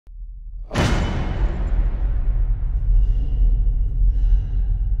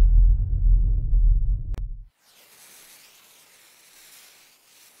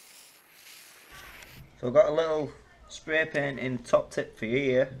So I've got a little spray painting top tip for you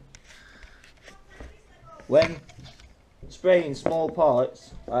here. When spraying small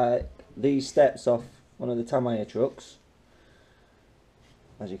parts like these steps off one of the Tamiya trucks,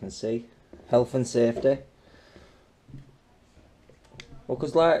 as you can see, health and safety. Well,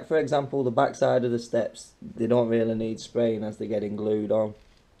 because like for example the back side of the steps, they don't really need spraying as they're getting glued on,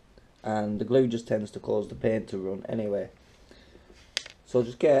 and the glue just tends to cause the paint to run anyway. So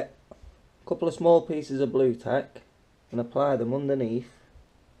just get a couple of small pieces of blue tack and apply them underneath,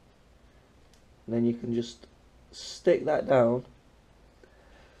 and then you can just stick that down.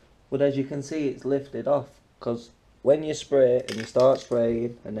 But as you can see, it's lifted off, because when you spray and you start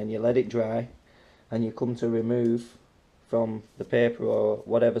spraying and then you let it dry and you come to remove from the paper or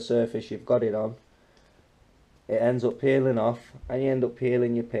whatever surface you've got it on, it ends up peeling off and you end up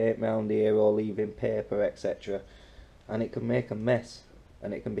peeling your paint round here or leaving paper, etc. And it can make a mess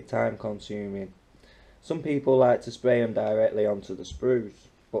and it can be time consuming. Some people like to spray them directly onto the sprues,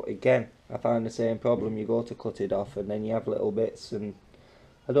 but again I find the same problem. You go to cut it off and then you have little bits, and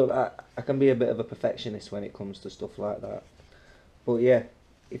I can be a bit of a perfectionist when it comes to stuff like that. But yeah,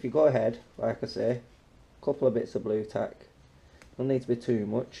 if you go ahead, like I say, a couple of bits of blue tack, don't need to be too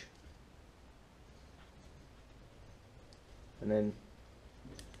much, and then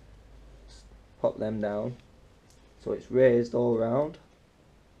pop them down so it's raised all round.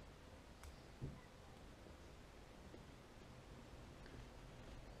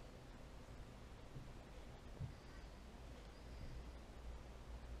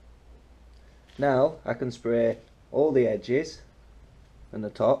 Now I can spray all the edges and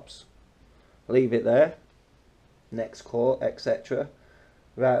the tops, leave it there, next coat, etc.,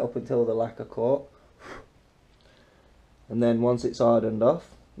 right up until the lacquer coat, and then once it's hardened off,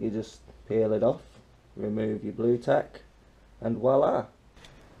 you just peel it off, remove your blue tack, and voila.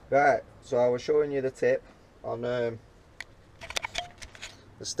 Right, so I was showing you the tip on the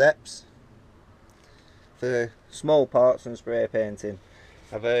steps for small parts and spray painting.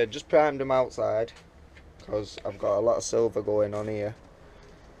 I've just primed them outside because I've got a lot of silver going on here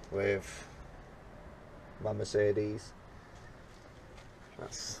with my Mercedes.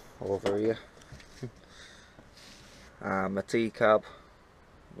 That's over here. My T-cab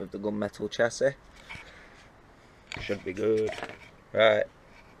with the gunmetal chassis. Should be good. Right,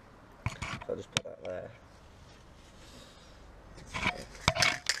 so I'll just put that there.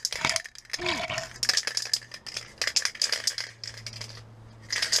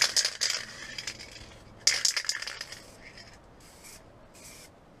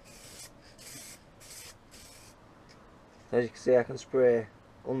 As you can see, I can spray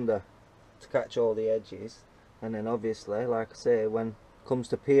under to catch all the edges, and then obviously, like I say, when it comes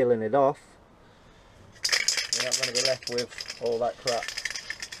to peeling it off, you're not going to be left with all that crap.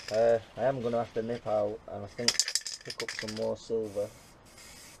 I am going to have to nip out and I think pick up some more silver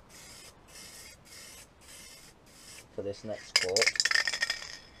for this next coat.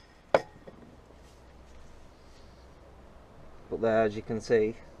 But there, as you can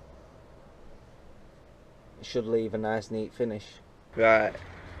see, it should leave a nice neat finish. Right,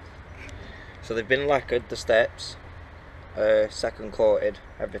 so they've been lacquered, the steps, second coated,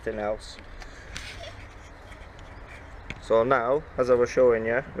 everything else. So now, as I was showing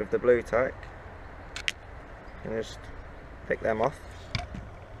you with the blue tack, you can just pick them off,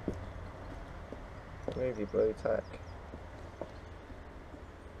 remove your blue tack,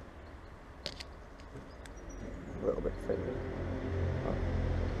 a little bit thinner.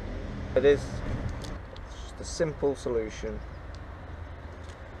 It is a simple solution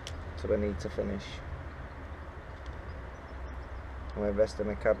to a need to finish. When the rest of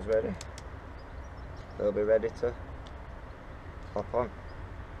my cab's ready, they'll be ready to hop on.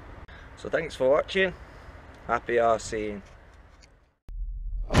 So thanks for watching. Happy RCing.